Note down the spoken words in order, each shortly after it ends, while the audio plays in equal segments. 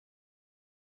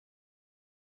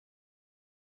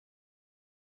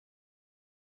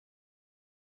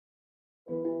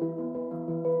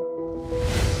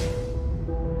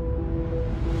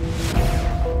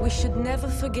should never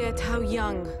forget how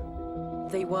young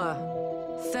they were.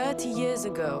 30 years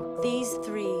ago, these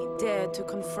three dared to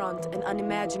confront an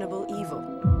unimaginable evil.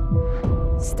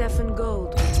 Stefan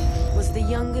Gold was the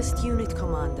youngest unit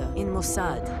commander in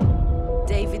Mossad.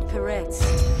 David Peretz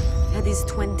had his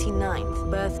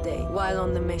 29th birthday while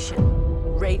on the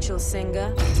mission. Rachel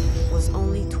Singer was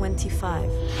only 25.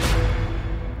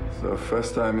 So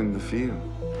first time in the field.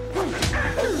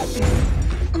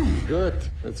 Good,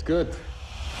 that's good.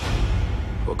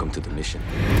 Welcome to the mission.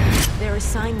 Their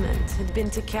assignment had been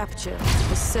to capture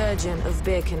the surgeon of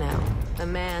Birkenau, a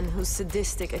man whose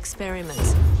sadistic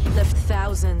experiments left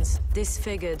thousands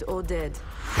disfigured or dead.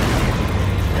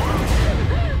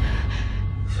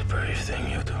 It's a brave thing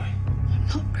you're doing. I'm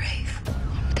not brave.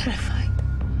 I'm terrified.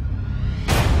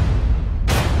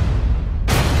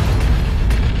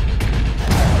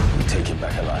 We take him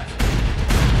back alive.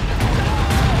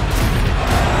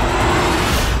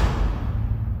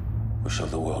 We show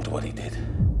the world what he did.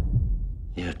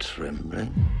 You're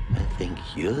trembling. I think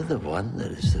you're the one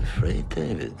that is afraid,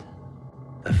 David.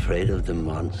 Afraid of the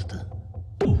monster.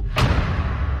 We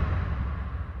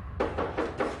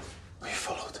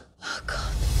followed. Oh,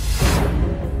 God.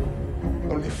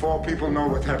 Only 4 people know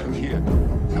what happened here.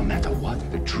 No matter what,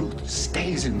 the truth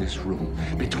stays in this room,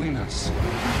 between us.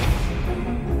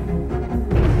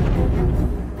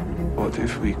 What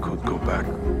if we could go back?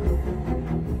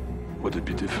 Would it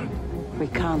be different? We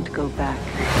can't go back.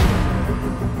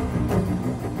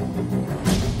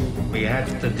 We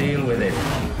have to deal with it.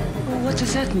 What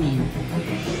does that mean?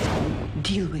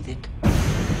 Deal with it.